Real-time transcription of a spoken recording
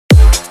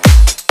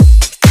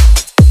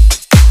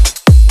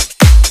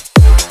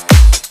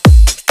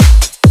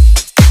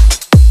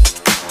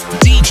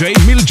DJ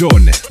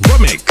Meljon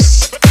Remix.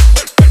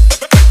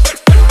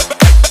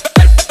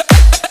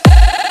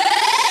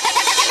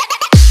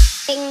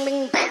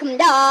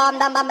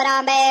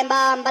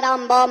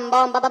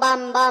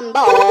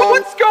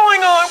 What's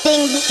going on?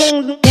 Ting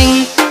ting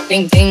ting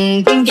ting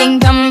ting ting ting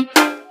dum.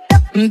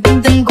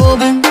 Ting ting go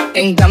bang.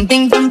 Ting dum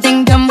ting dum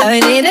ting dum.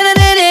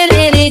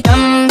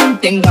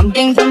 Ting dum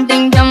ting dum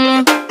ting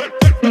dum.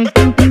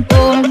 Ting ting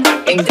go.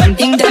 Ting dum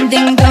ting dum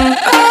ting dum.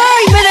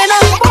 Ay, better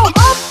not pop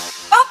up.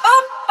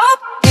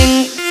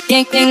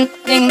 Ting ting ting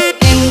ting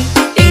ting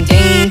ting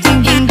ting ting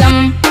ting dum.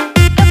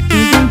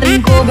 Ting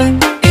ting go bang.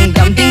 Ting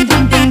dum ting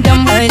dum ting dum.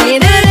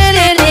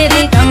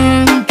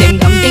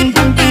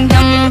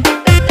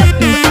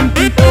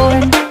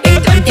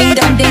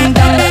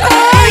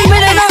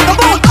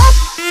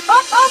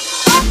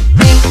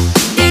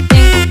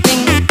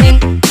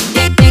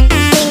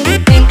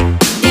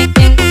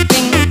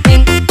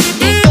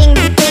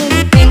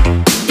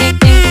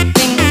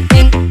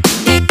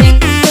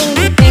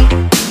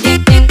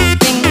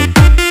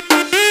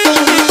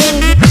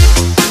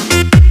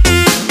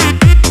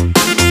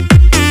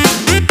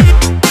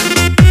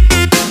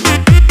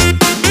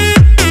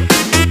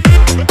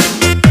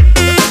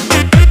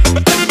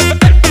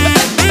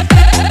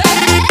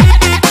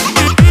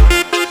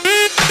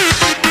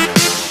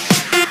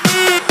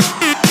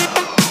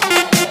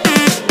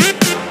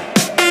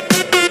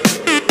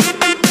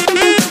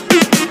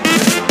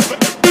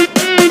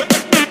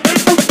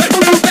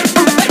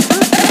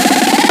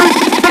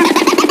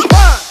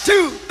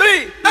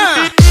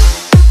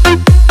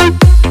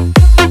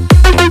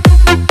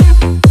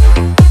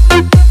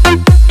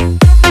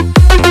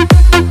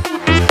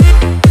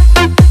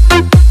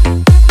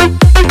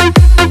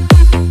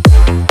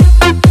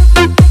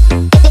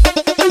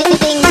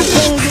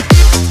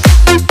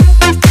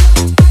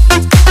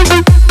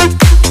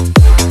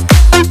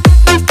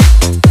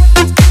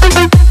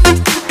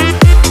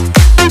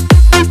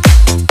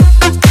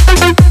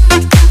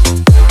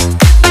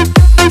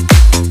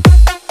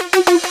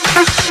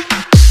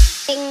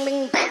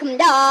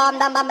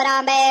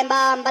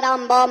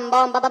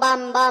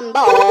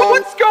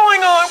 What's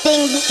going on?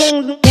 Ting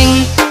ting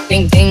ting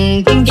ting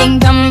ting ting ting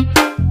dum.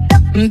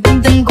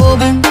 Ting ting go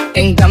bang.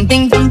 Ting dum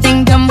ting dum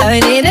ting dum.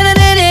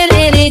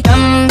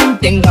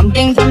 Ting dum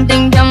ting dum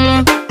ting dum.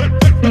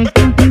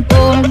 Ting ting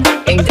go.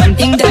 Ting dum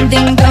ting dum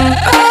ting dum.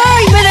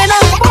 Ay, better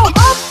not pop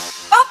up.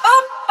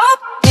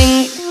 Ting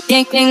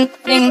ting ting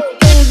ting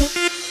ting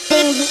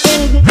ting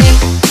ting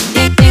ting.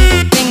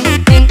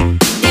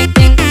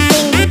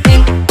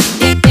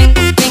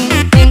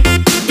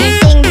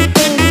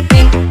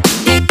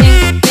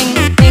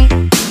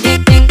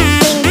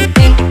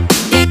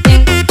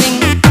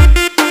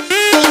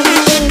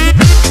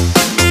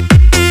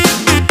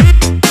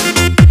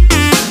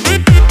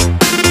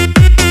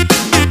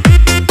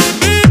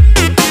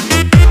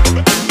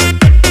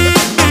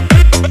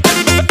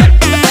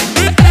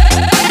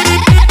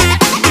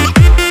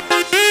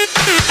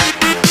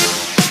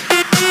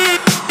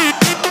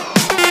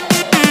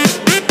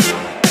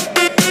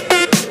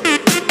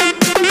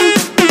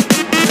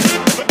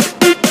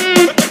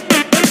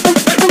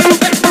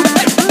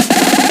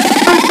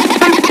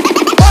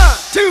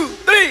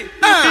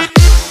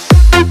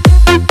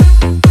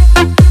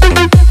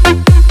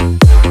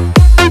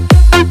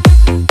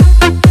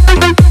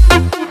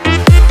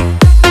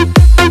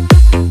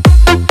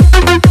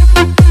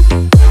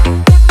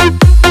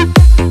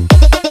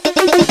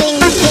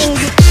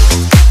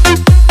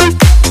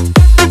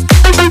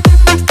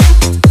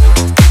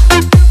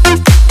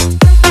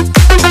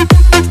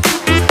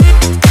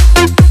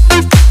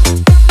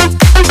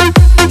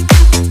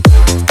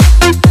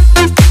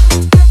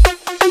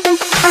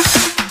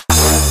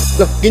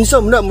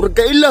 Ginsam nak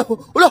mergailah.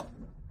 Ulah,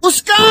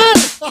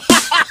 Ustaz!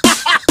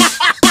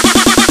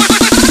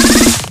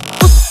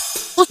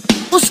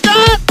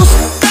 Ustaz!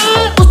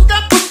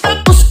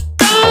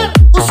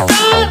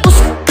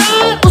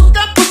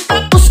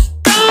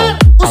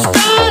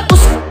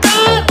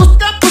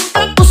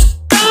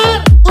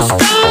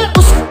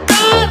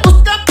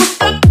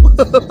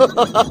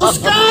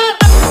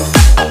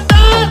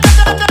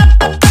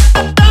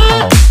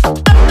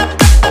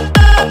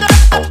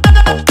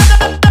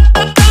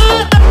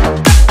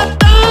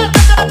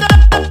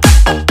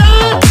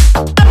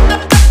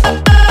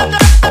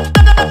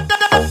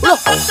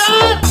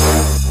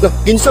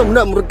 Ginsam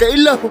nak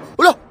mergailah.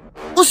 Ulah,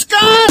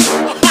 Ustaz!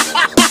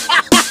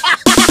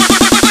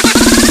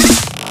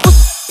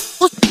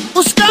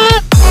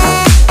 Ustaz!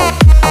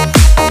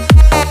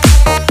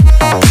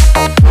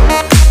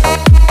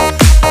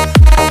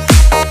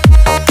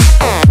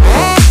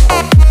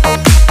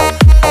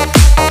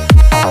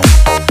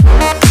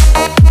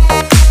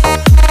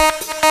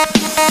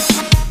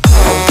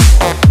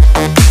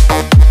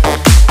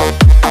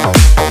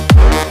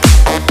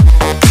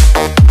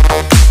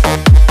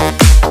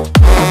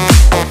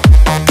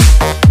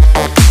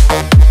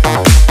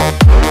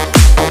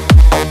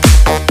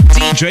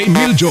 DJ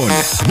Meljon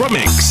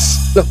Remix.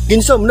 Lah,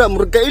 Ginsam nak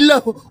mergailah.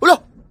 Ulah,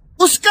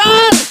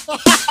 Ustaz!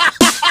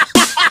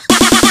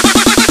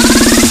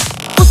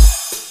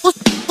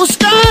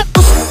 Ustaz!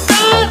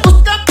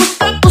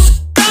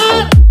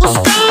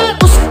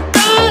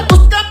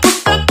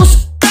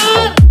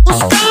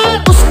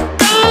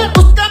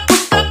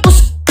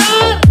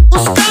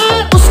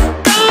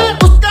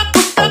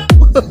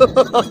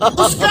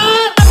 Ustaz!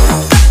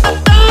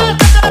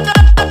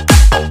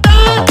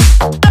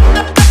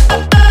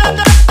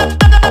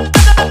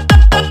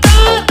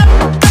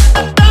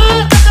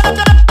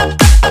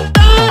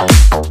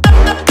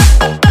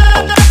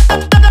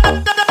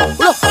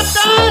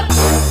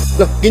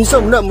 Lah,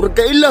 ginsam nak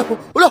mergailah.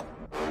 Ulah,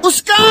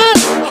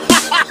 Ustaz!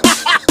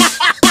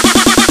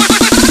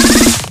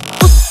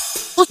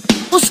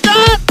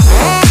 Ustaz!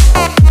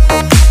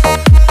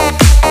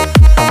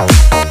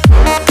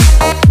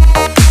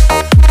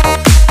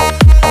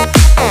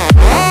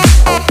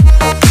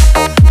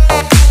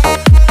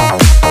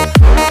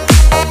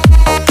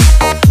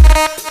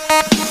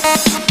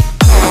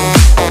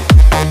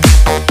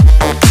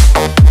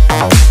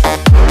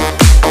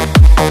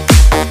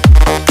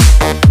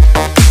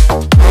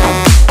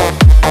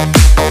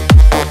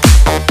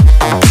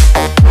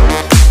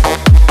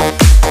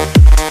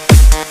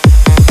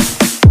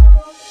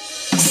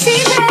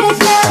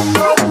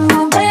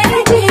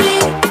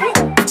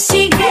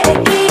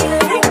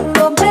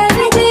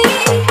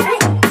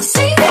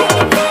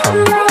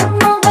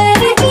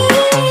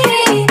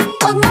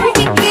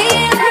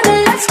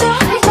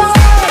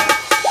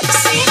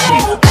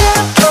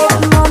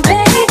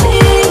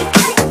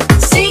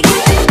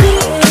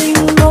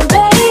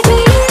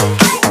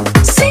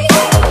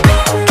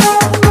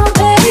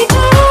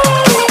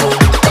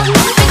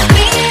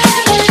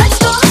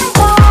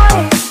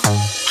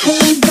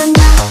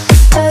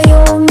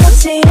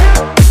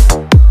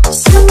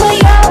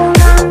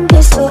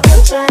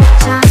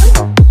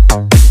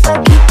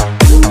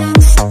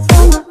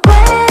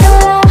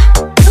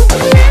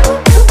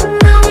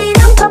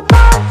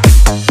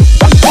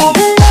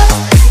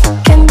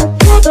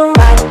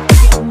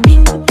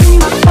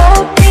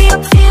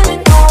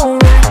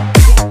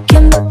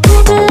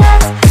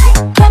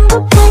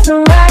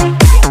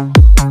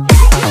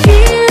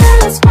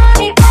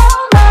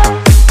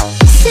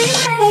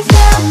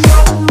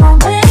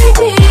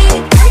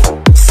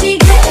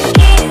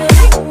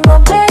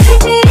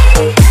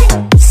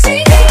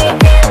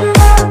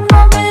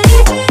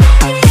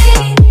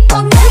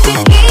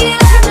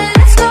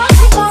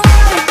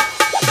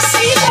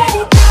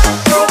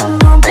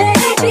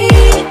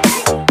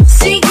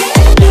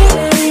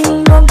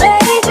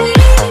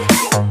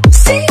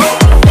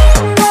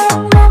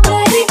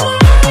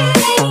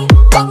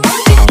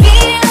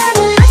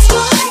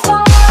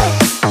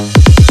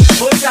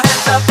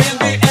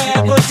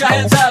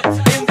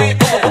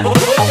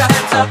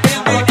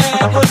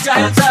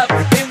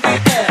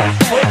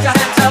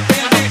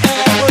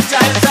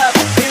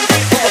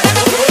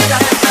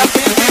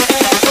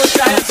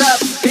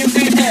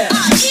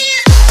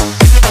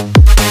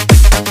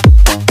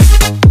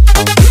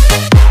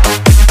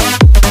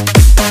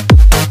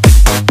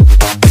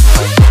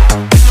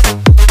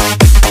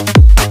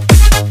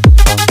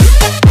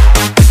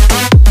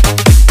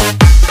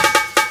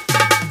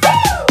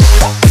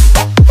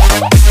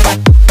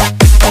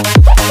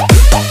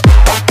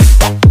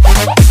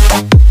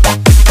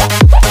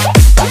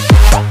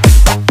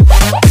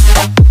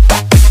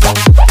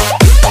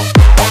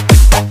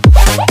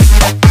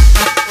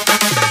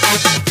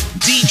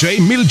 DJ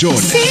Meljon.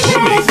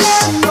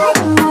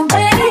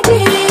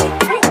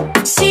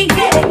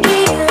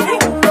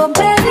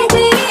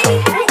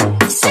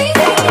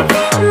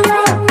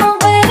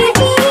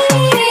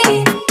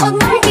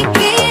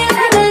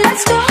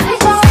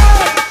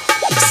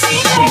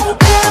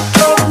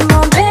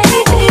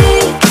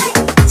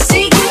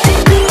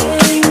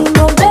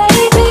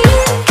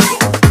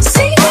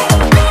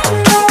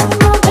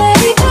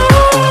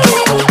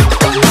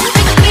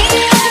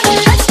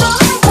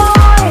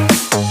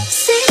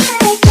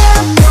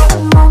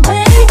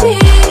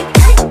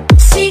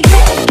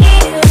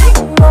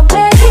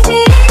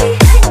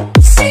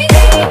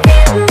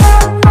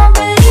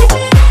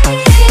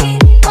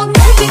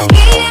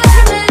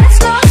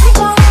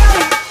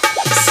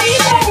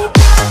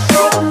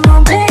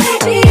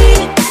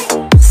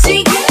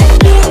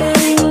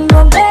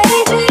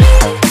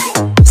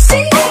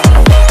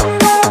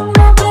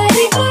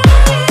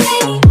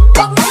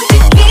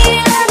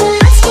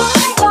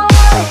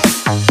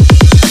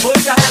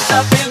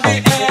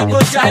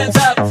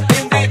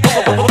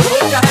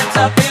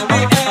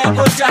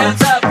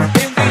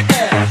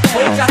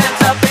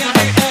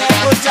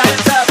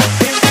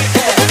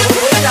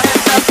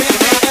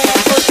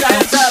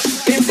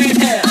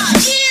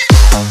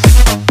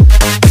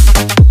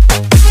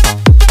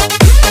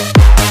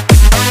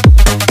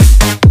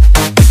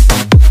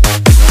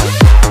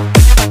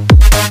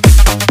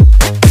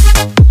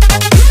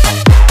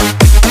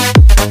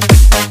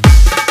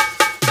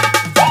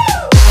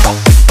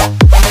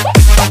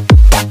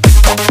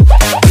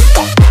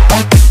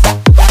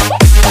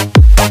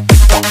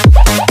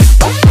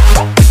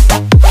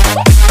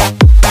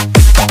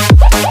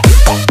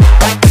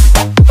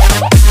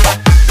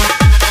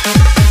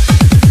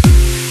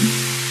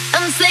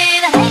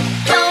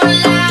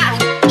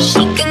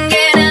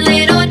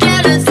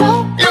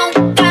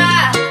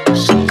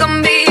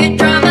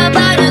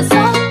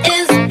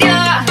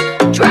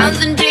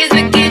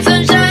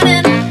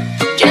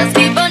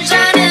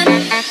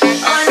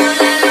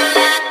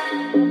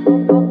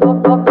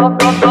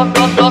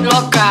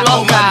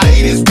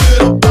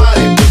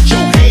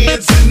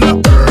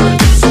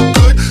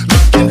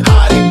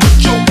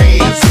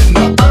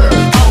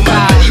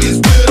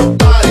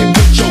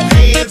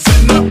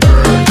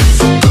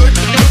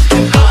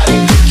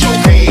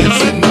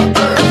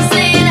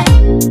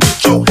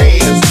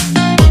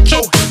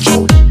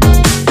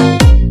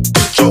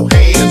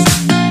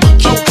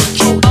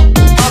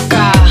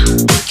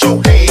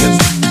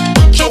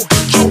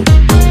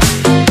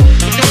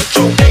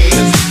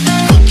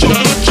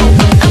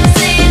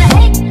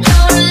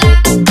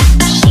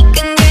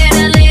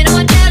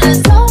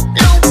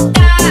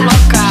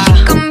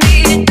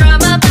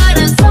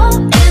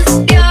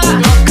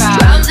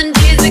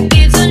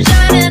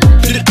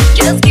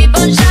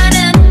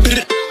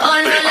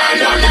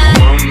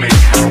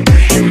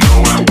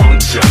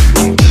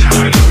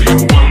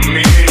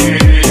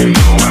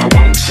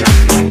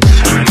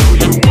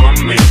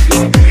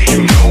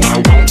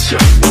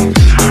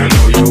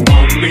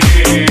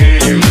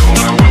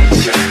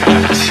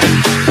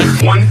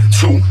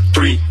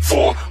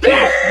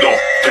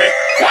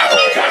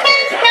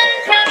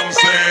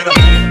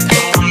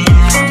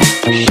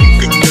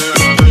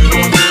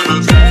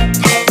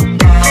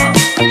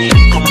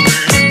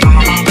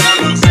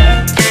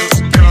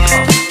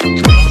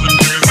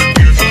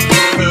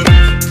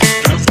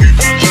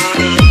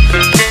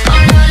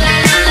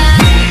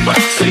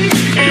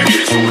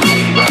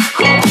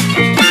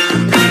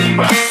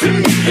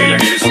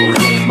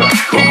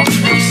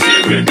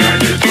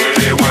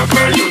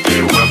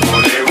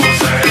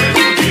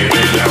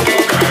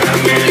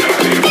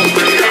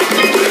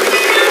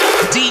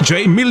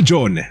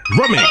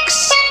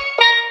 Remix.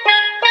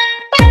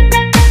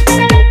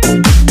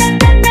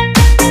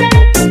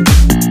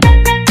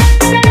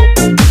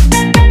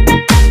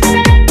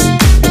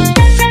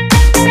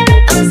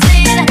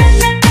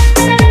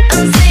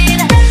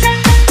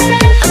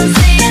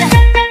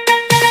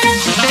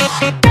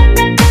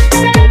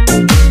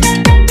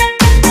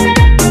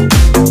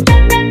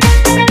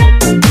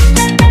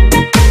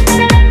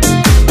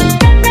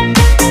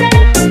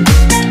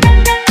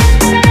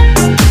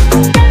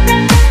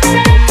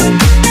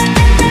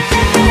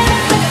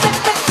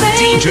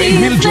 DJ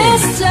Meljon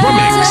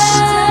Remix.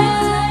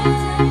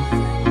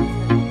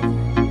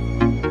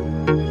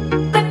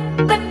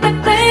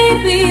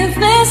 Baby, if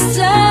this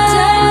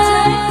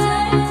time,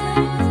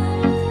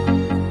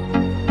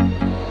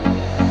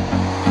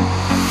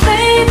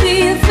 baby,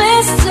 if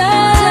this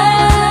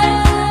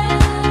time,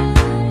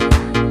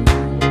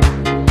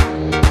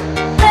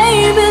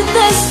 baby,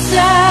 this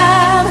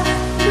time,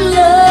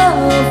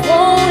 love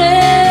won't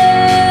end.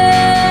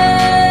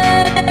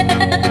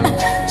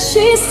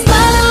 She's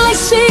smiling like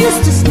she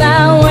used to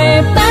smile way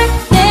back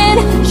then.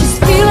 She's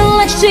feeling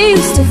like she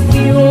used to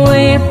feel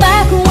way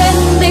back when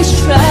they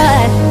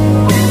tried.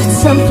 But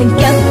something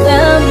kept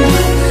them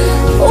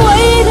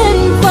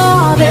waiting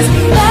for this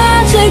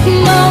magic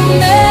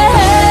moment.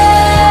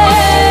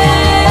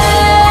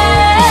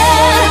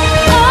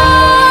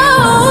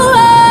 Oh,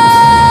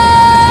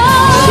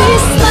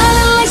 she's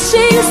smiling like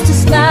she used to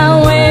smile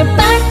way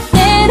back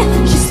then.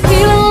 She's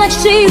feeling like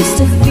she used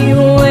to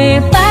feel way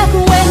back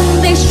when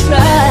they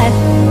tried.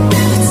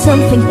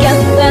 Something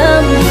kept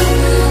them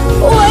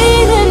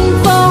waiting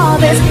for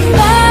this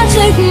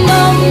magic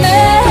moment.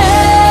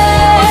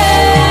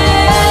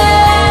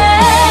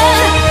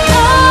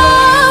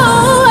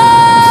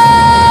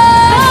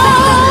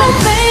 Oh,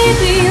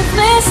 baby, if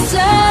this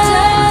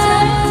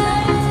time,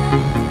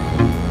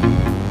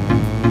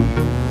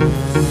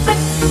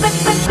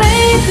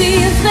 baby,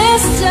 if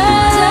this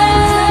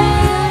time,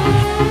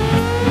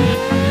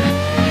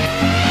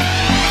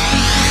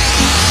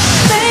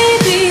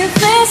 baby, if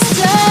this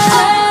time.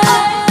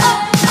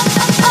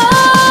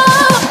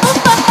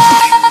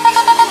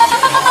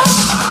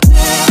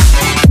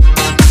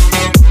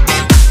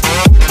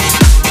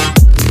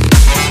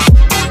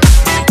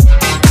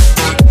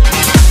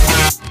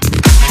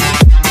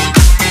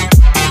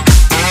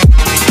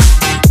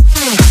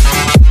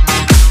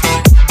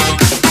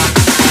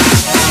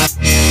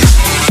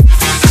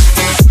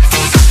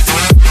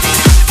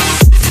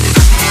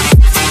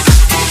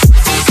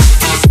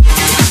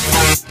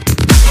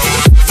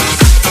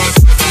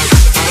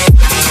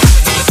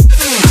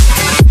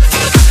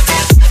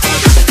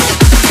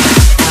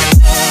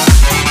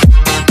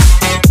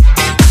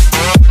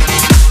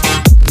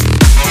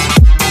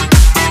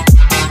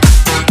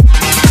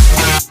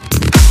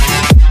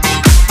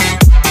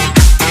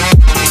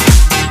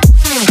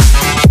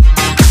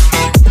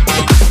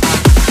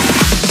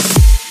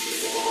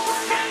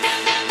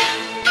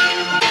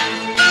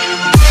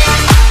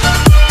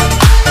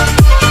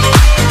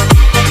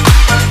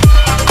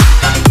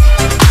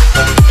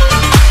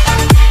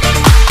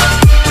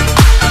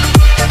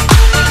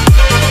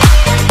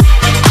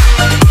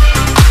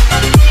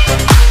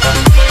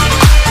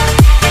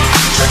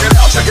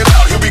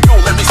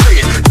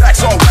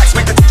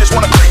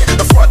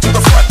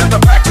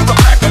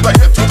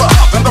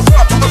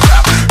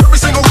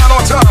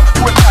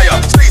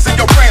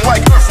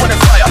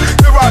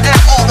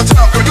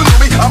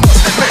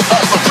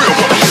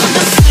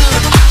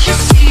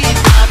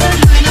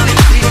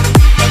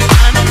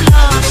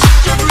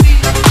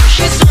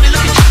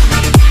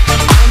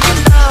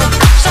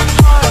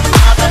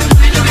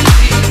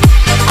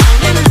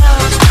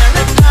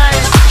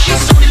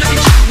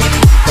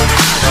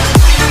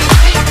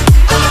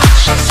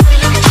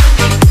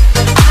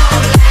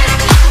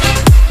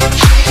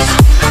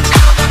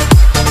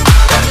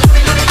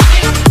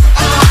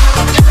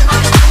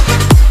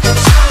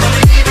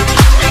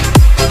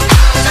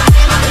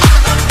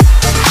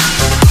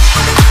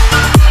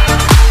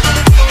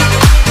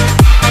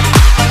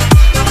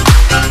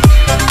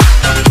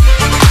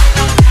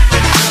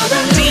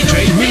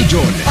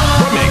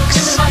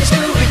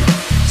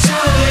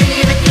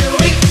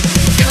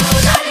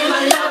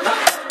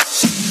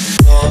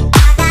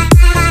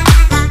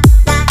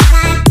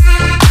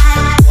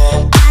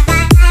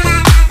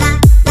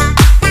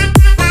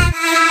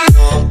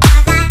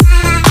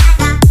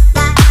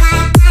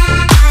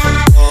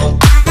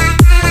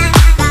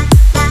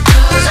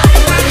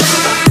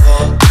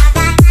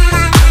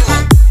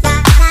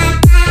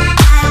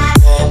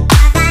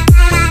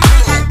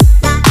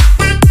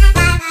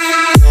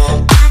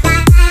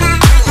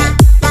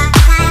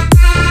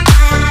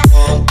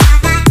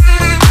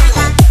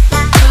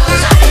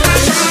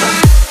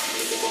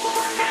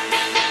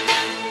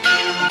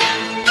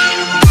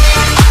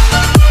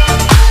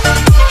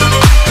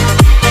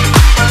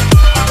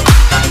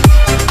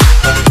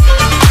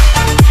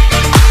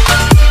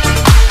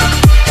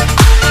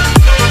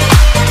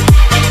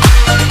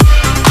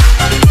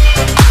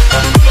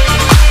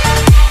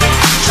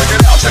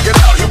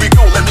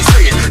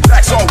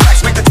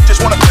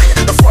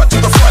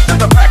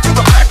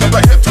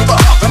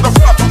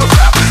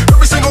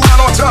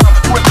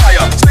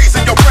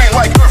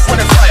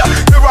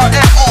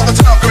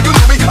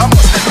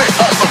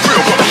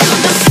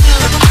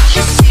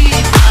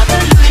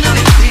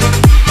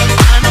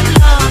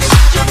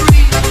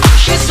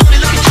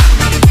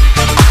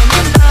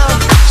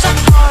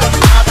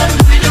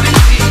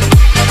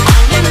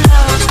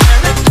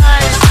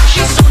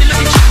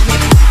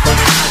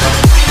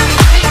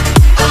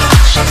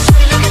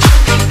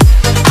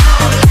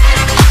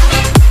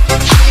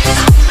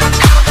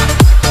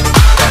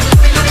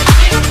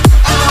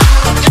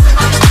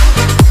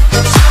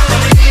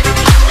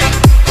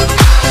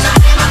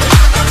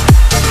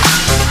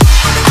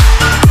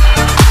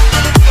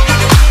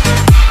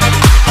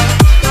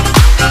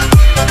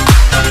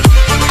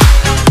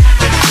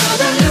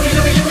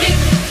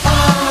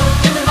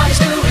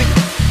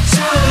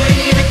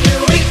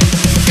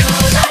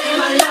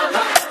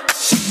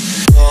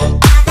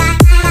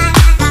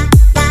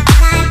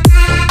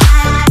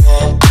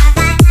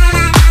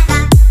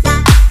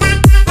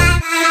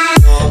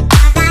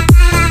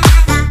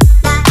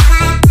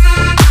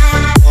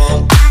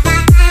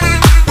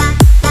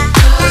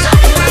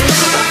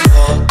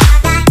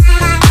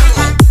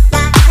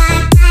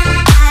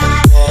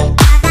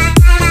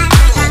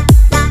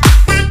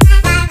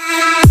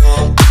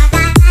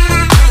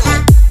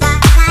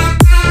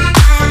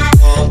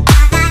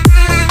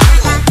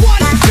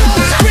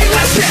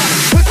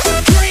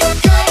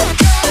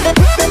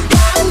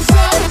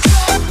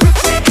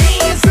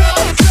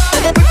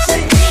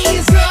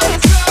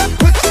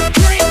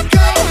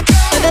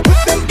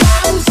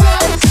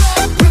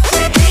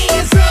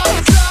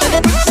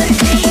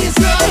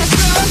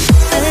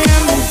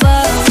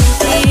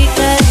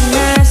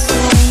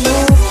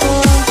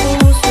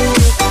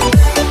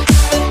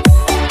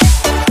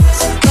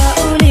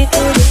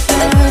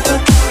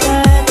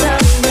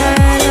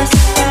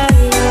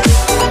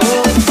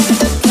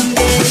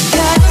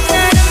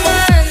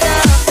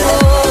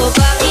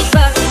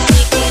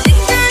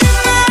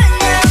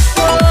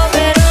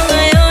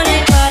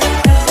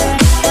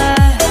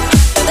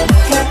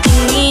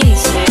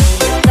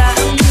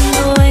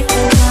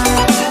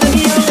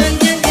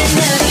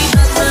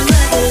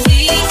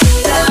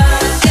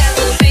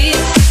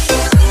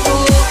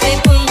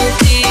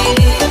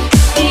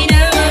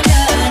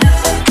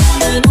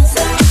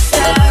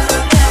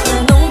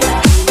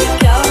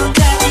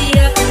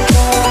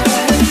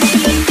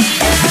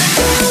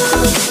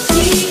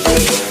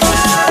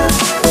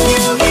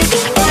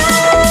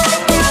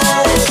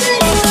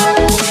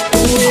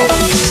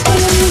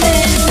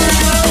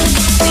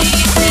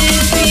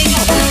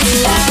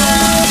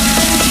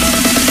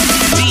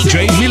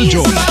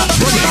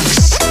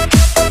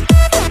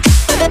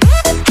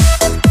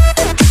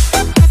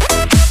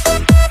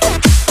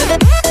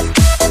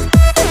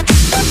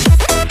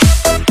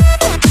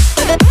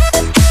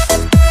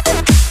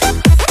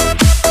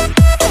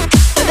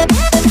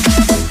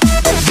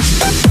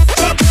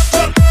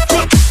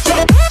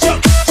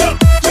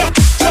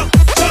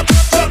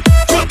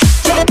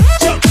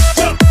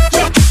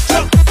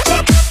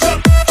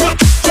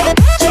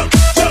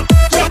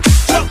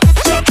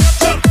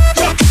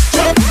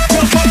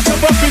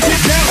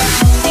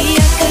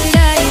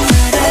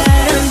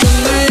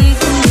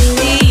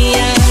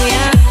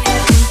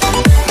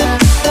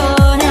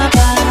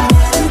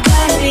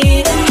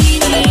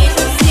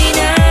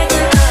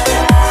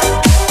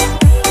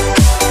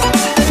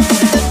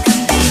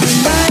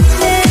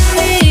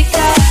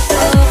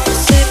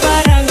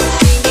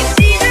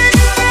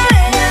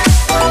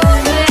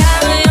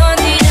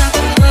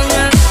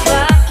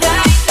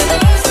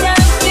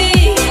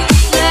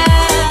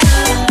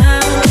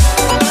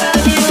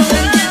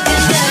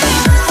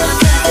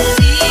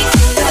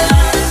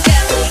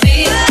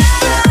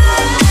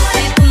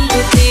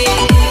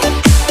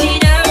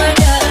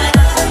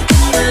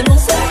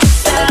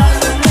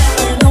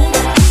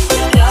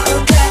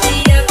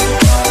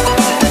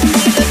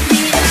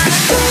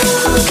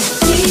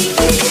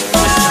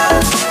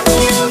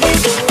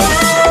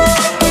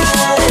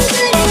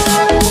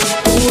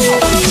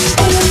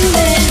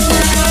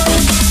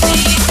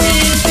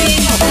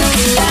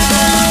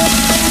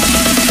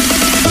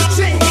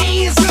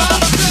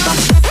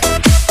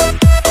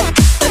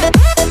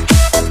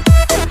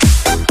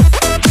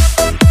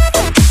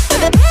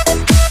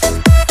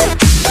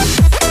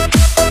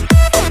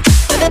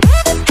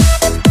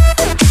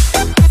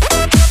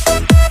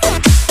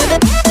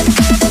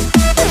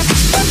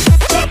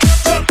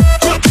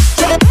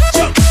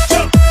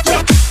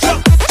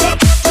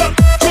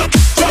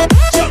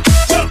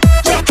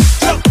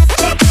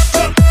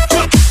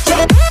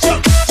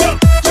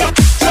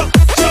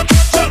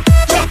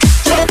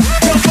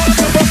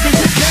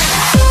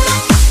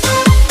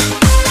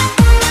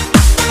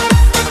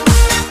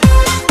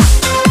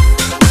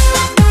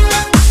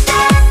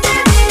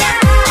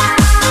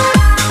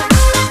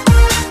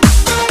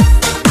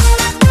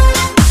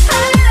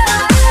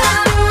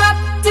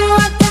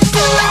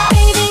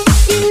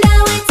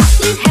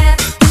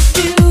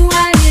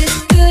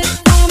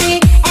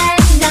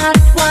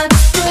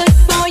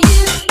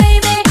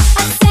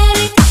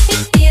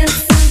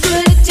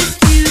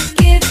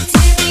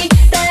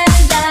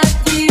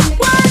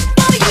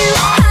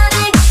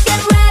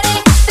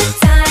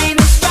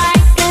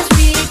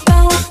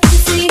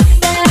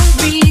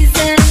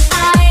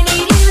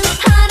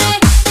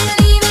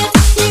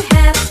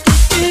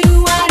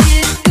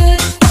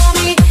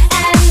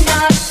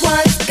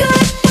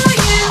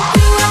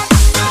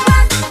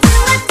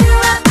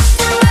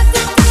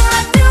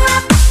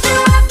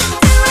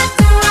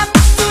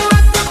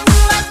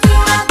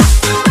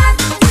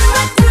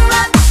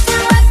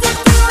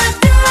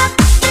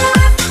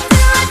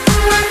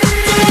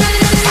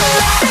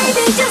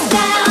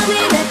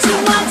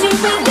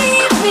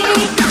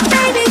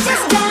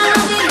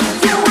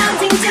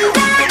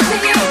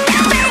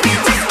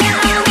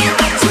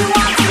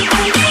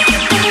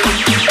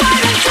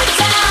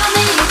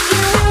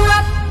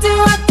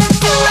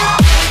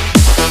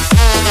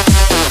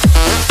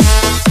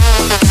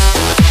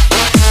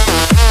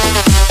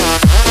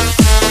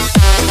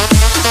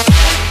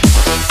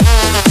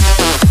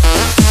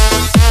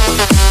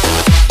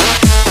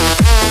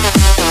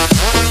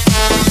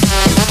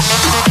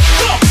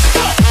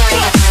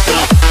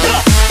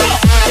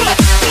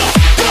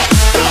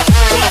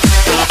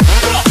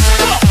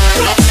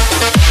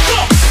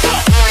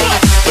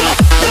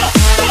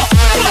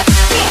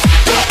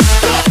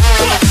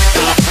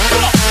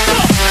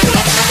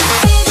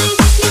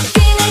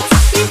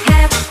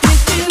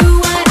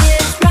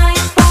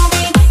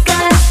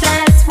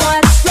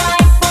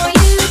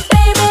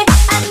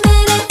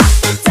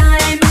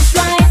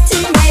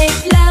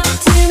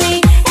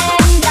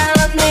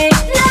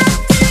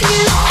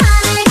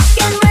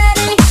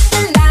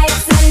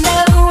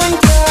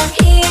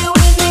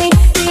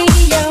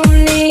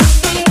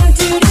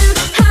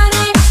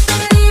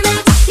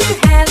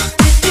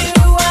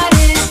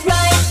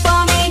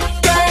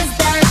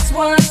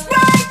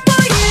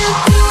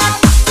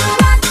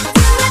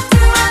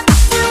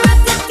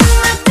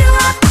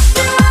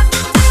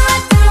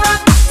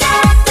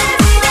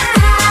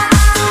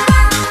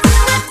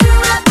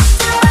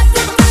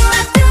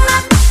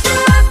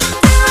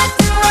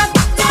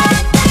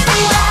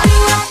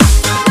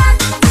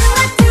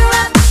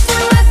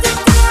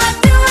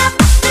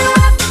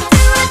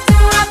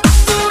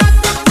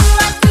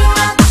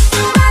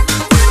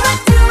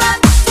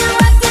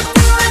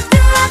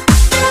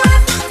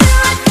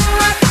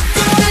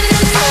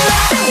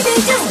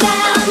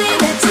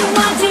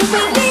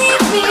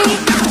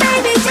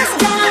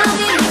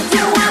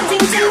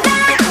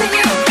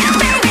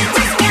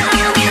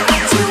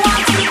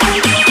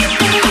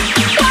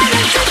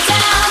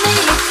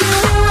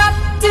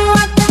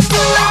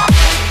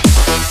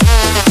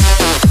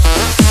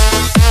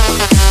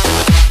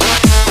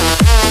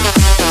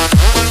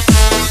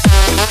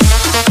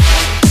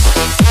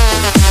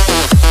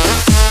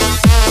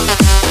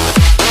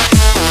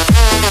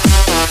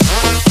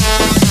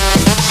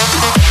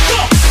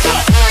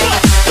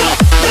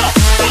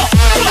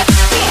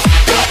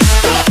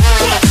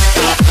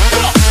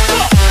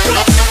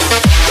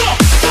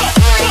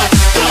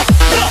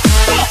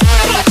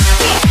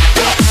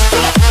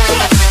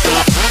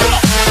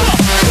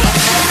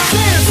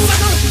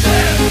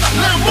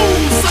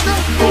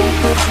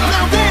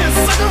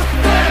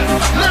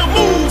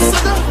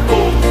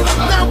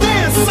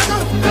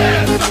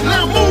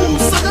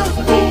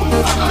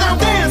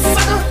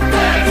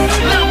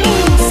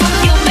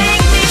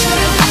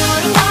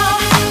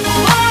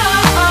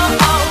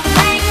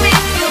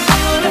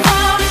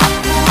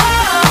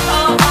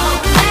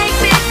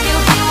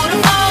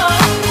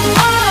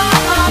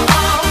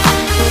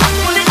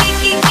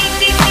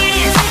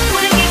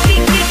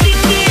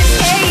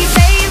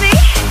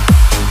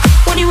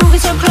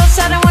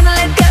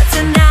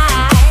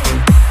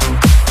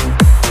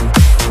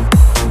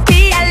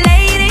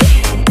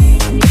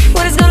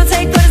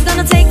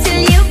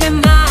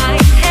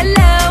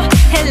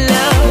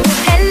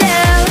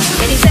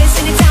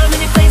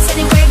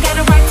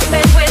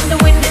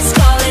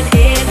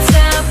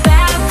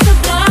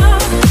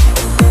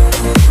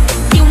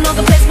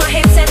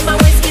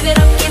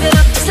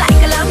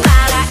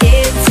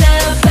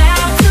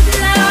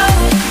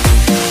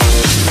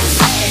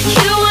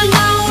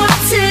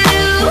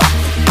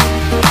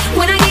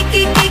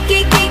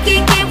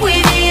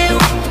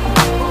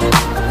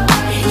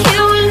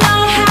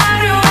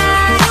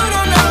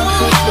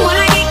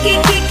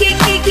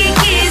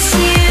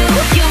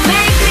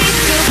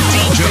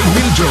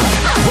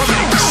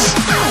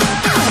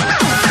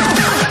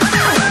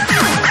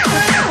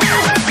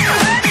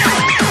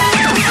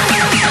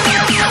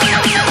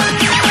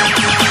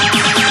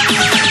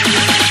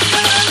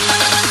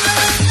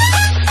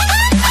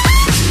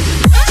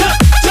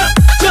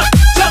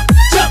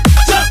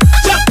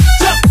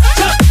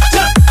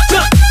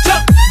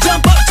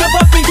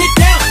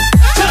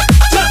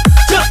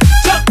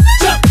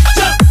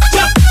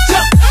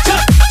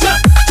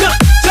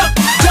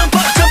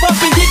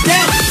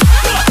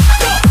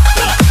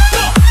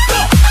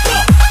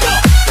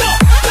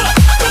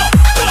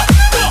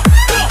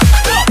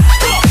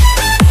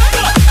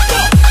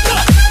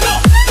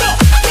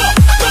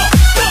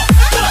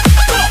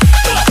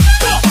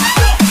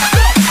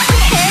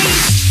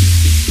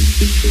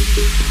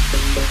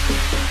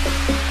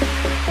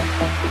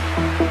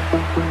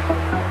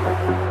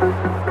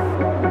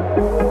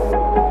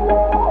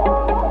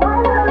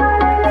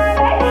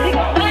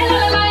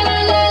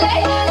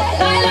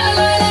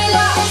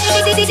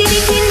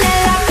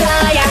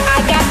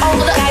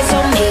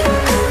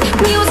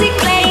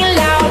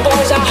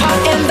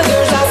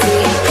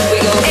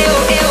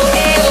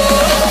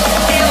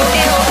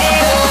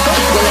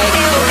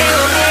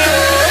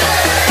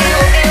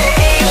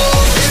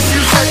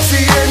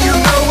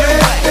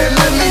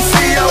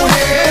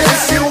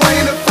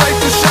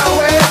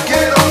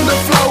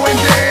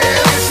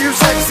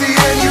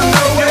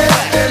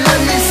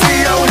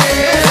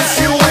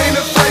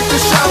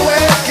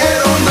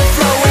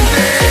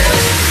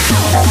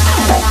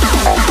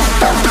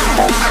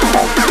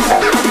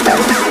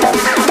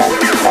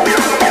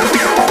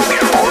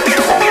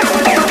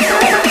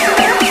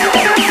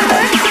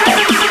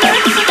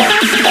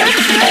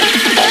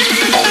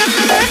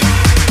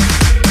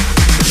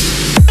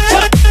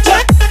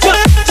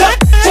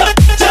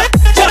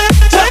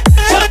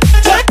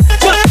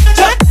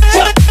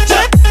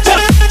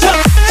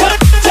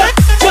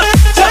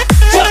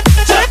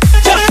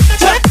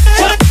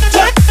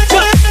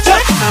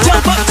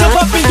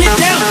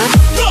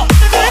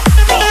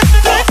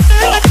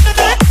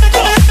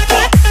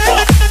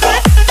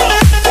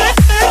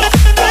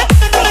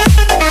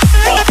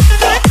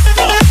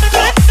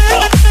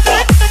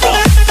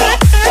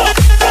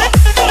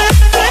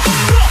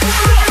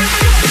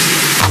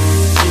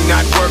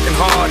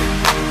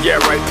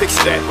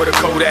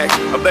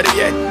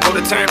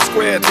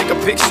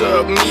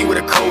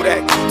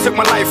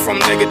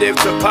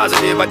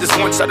 I just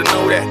want y'all to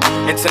know that.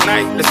 And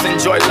tonight, let's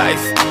enjoy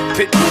life.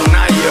 Pitbull,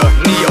 Naya,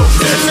 Neo,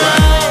 that's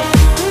right.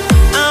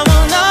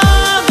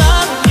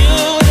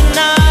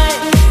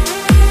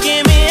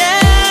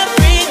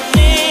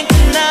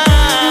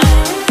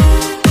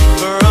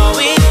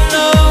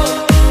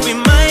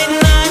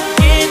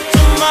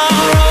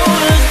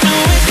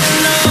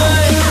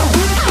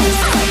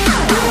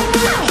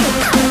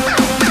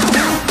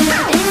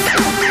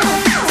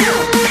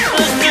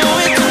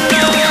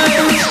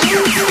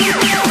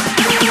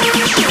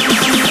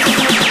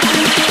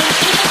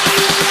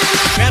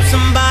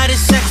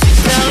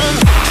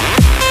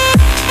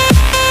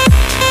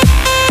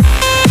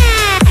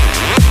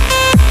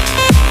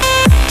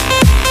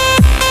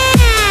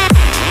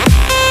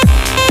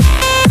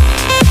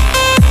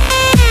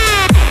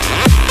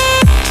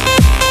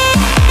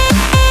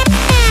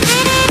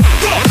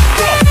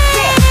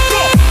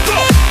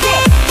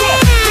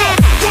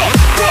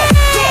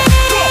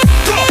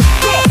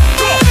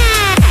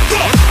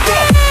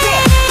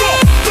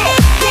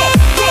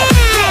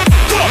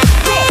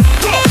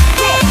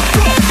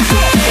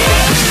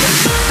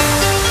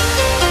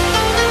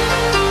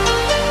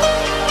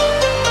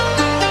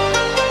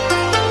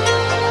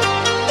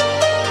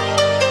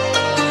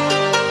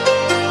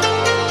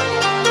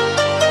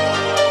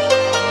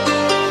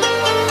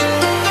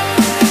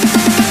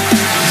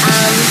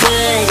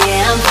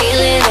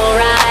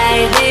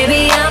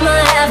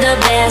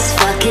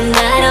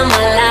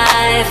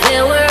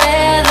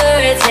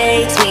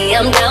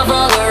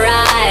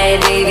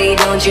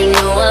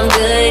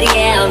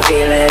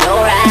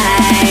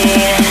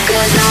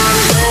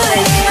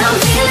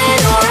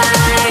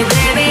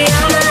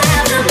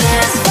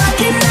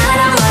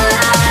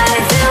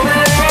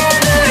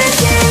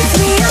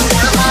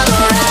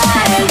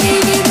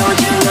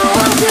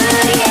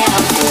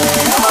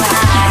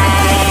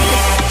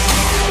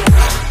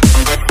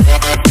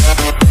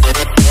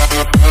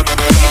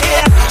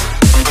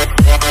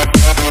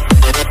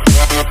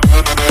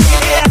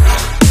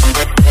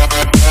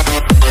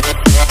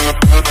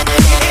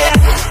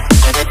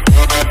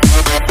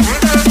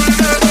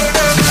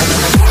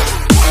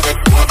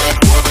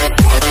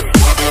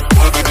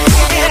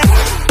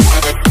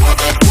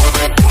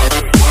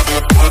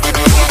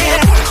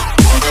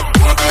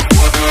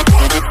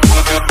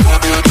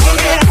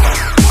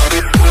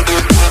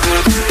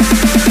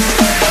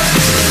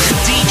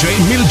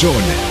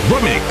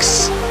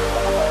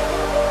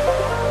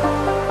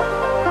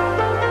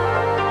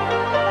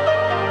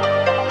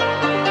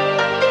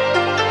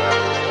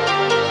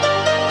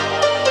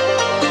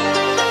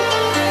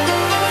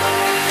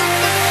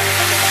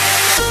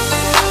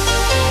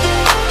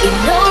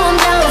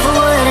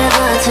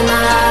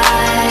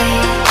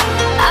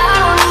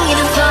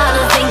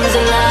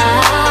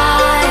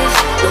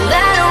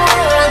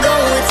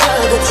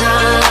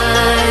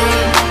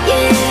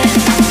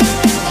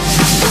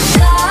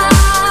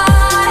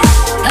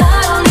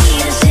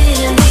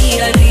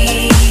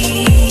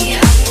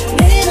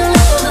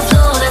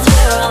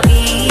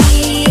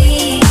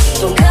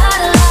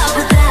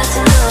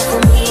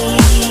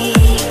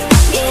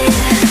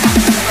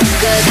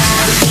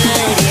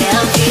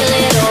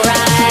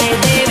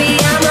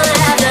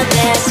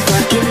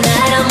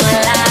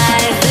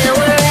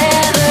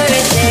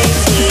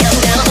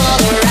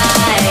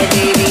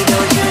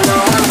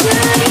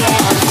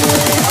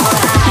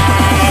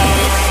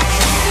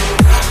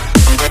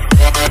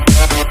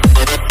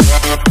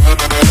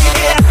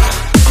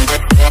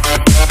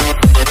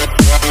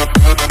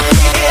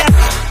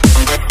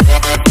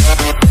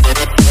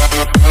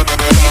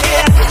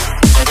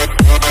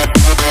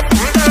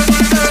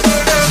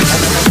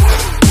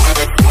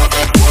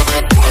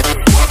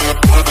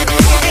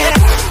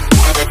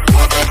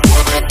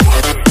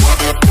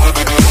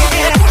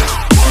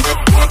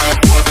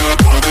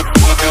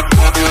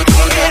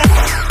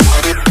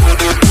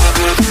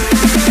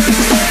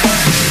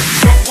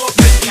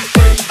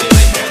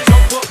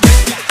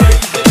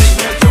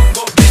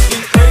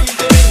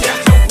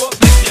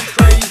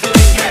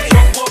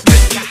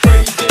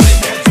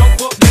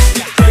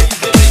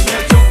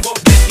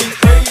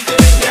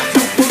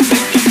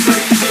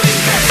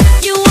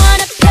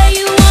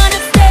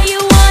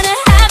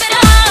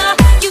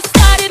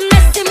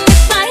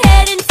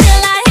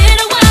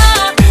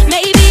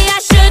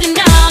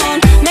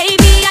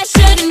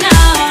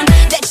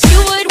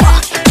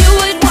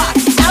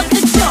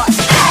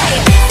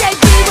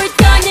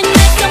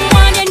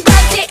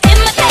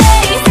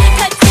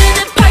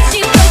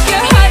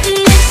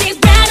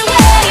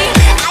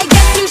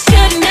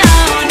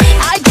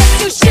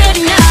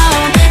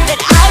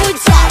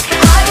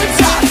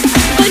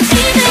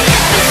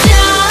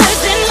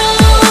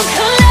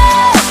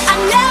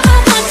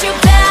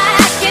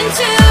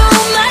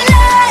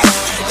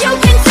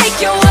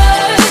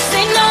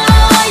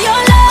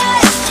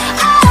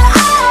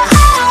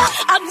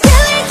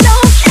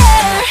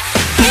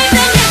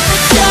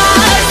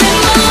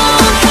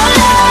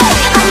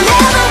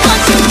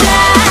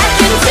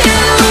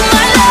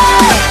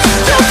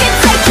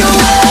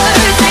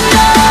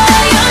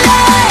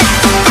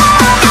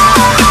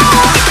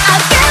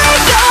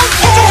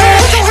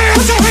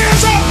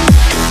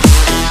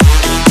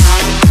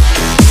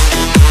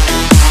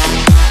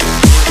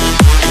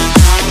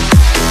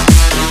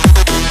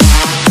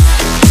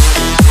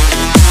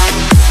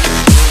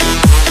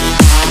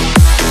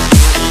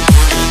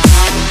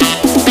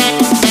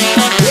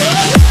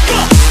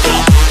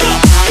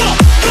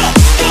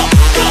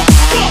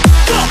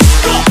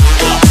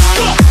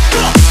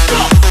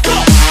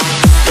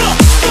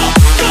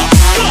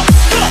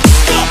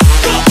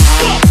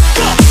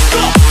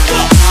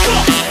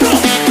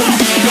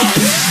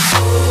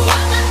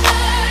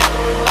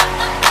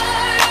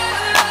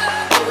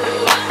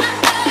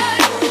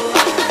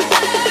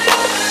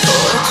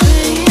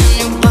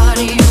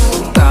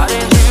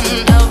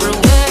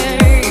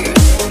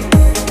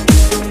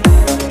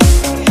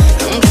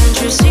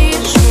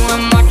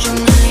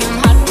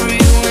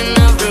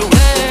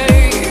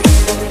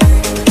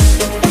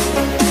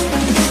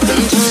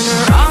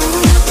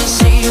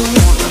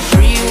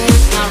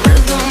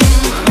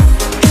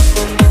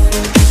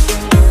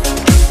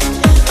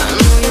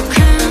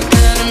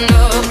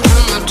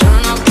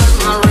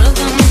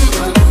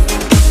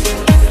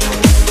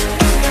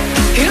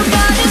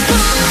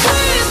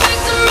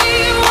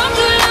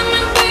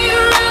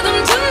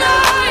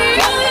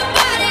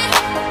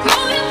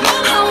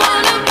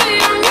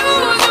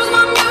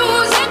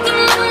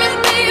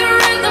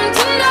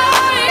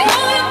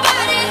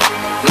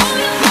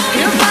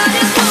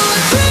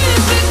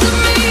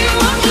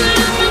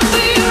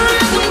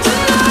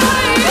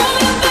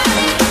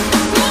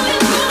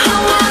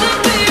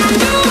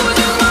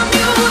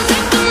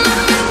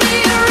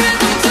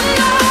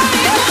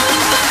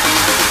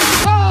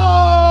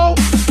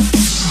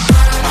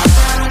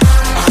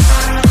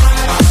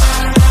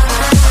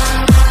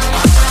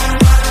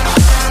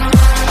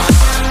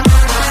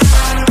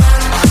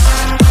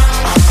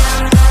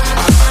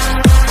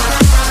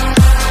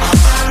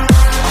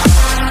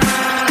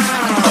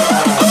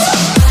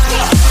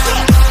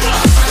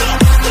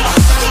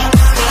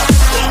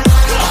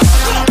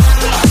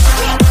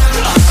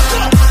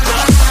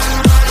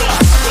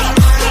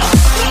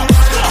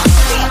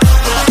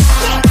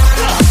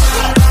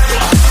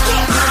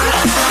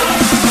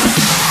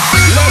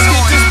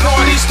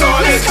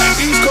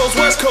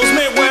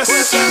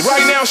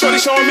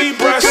 showing me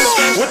breasts.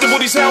 With the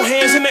booties out,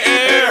 hands in the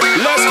air.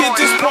 Let's get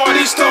this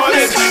party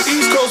started.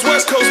 East Coast,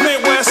 West Coast,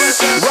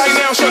 Midwest. Right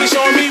now, shorty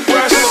showing me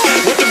breasts.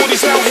 With the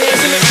booties out,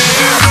 hands in the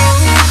air.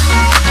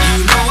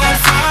 You know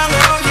I'd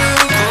follow you,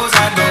 'cause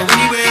I'd go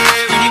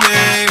anywhere,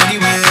 anywhere,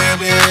 anywhere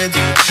with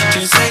you.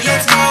 Just say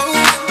let's go.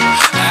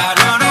 I'd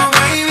run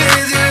away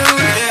with you.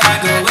 Yeah,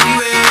 I'd go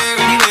anywhere,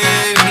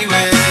 anywhere,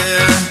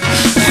 anywhere.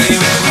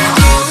 Anywhere we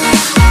go.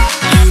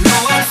 You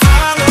know I'd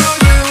follow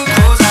you,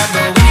 'cause I'd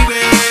go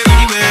anywhere,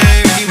 anywhere,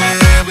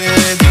 anywhere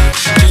with you.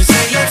 Just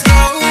say let's go.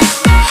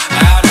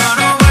 I'd run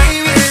away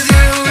with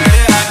you.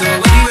 Yeah, I'd go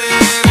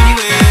anywhere,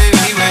 anywhere,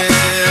 anywhere.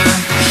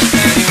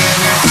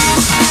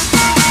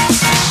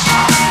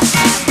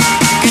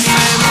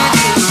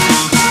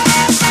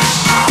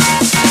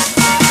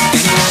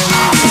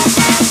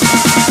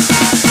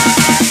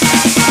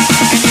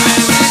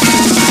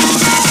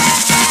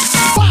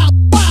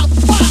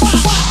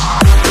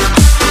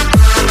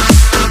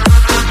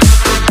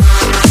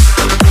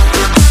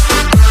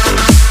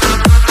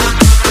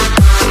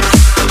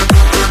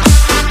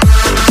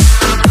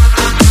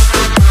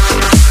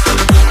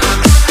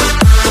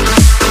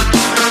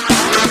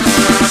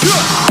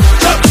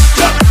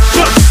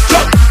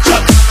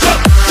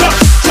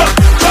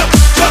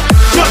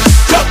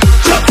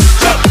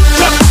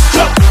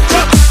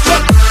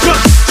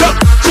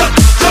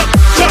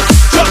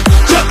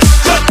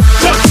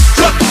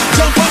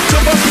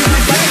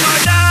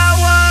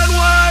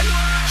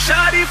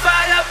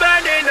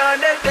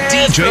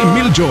 DJ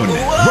Meljon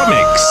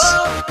Remix.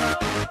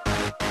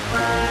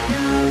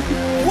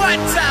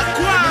 What's up,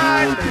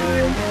 Quan?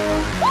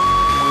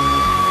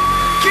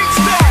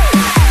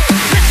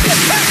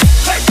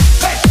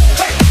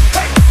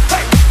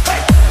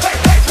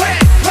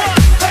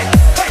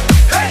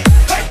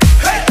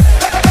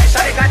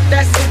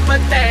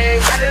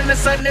 In the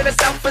sun in the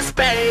south of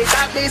Spain,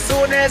 got me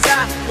soon as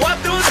I walk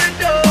through the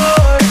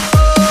door.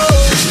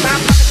 My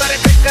pocket started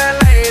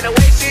tickling, the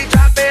way she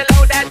drop it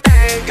low that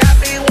thing got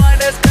me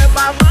wanna spend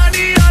my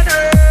money on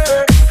her.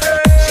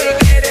 She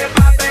get it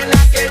poppin',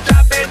 lock it,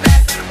 dropping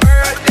that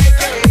birthday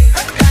cake.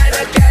 Got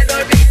a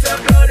candle, need to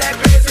blow that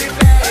crazy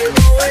flame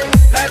away.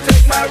 I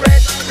took my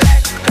red,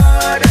 black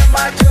card and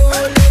my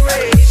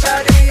jewelry.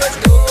 Shawty is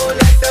cool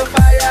like the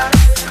fire,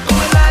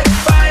 cool like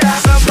fire.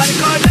 Somebody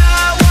call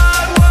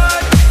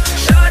 911.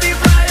 Shawty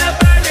fire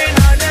burning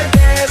on the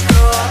dance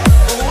floor.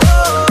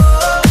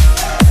 Whoa,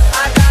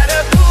 I gotta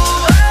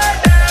cool her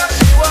down.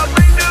 She will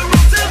bring the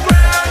room to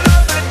ground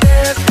on the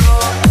dance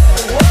floor.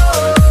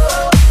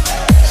 Whoa,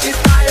 she's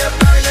fire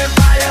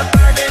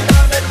burning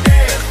on the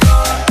dance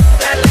floor.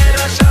 That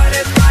little short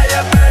is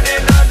fire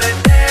burning on the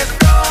dance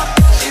floor.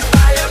 She's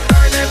fire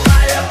burning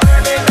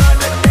on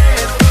the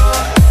dance floor.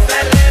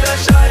 That little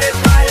short is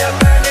fire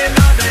burning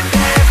on the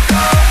dance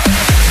floor.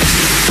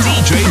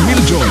 DJ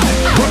Meljon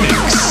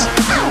Remix.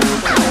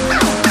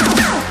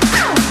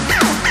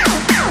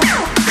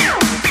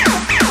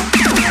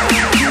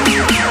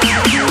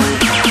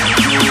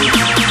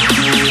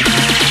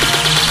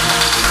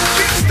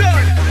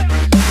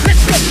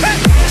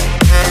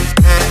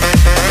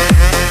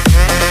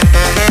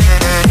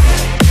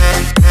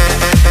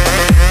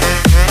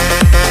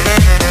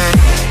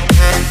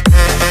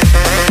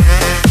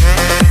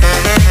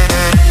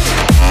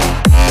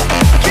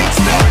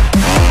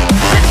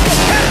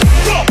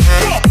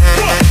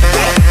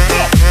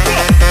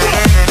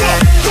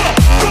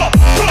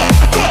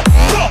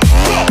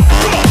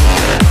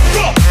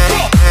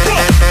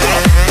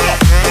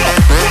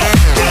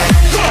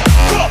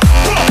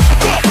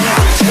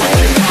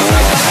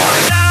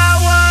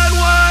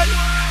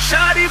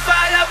 Shawty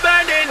fire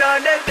burning on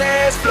the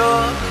dance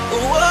floor.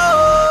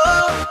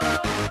 Whoa,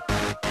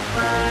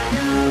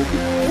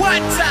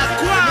 what's up,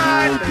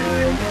 Quan?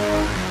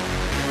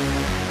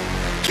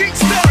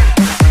 Kickstart.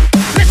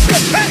 Let's go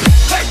back.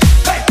 Hey,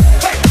 hey,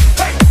 hey,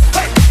 hey,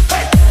 hey,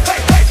 hey,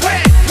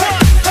 hey,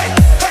 hey,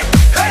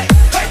 hey,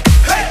 hey,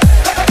 hey.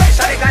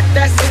 Shawty got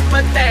that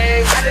super thing.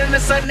 Got in the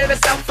sun in the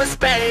south of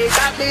Spain.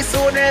 Got me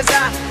soon as I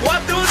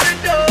walk through the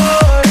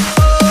door.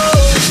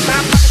 My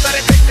pocket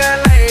started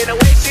tickling, the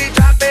way she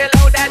drop it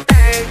low that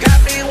thing got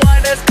me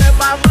wanna spend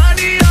my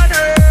money on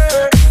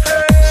her.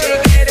 She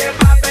get it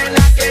poppin',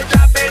 lock it,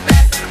 dropping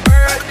that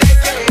birthday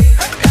cake.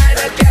 Got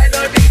a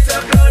candle, need to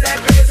blow that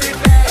crazy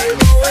flame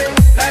away.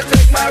 I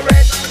took my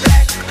red,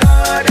 black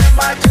card and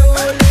my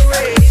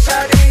jewelry.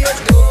 Shawty is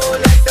cool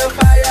like the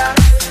fire,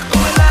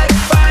 cool like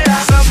fire.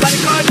 Somebody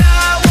call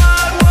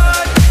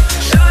 911.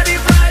 Shawty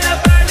fire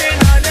burning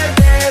on the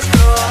dance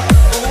floor.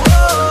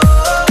 Whoa.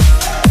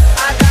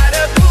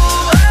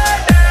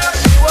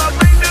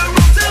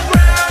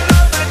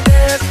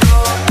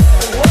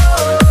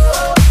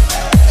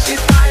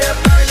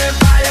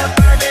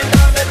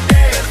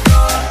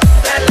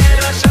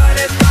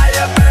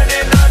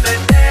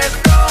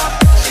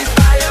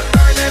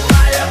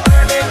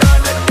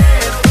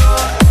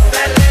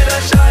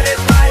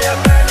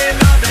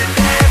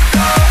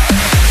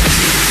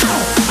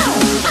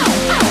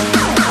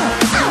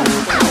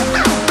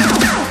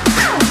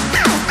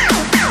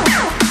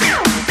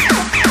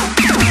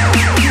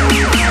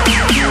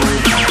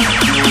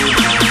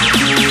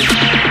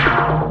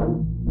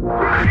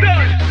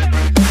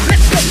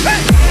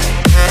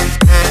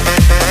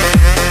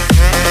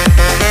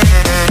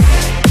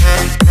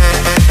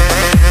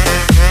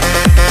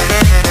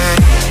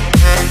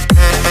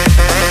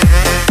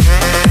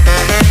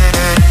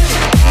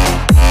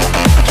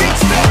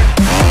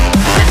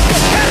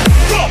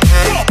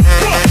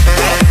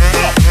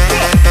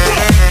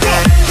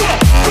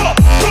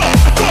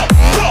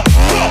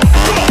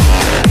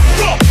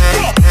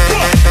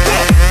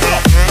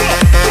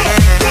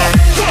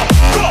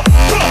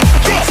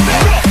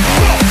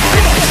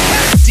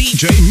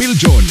 DJ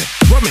Meljon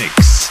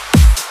Remix.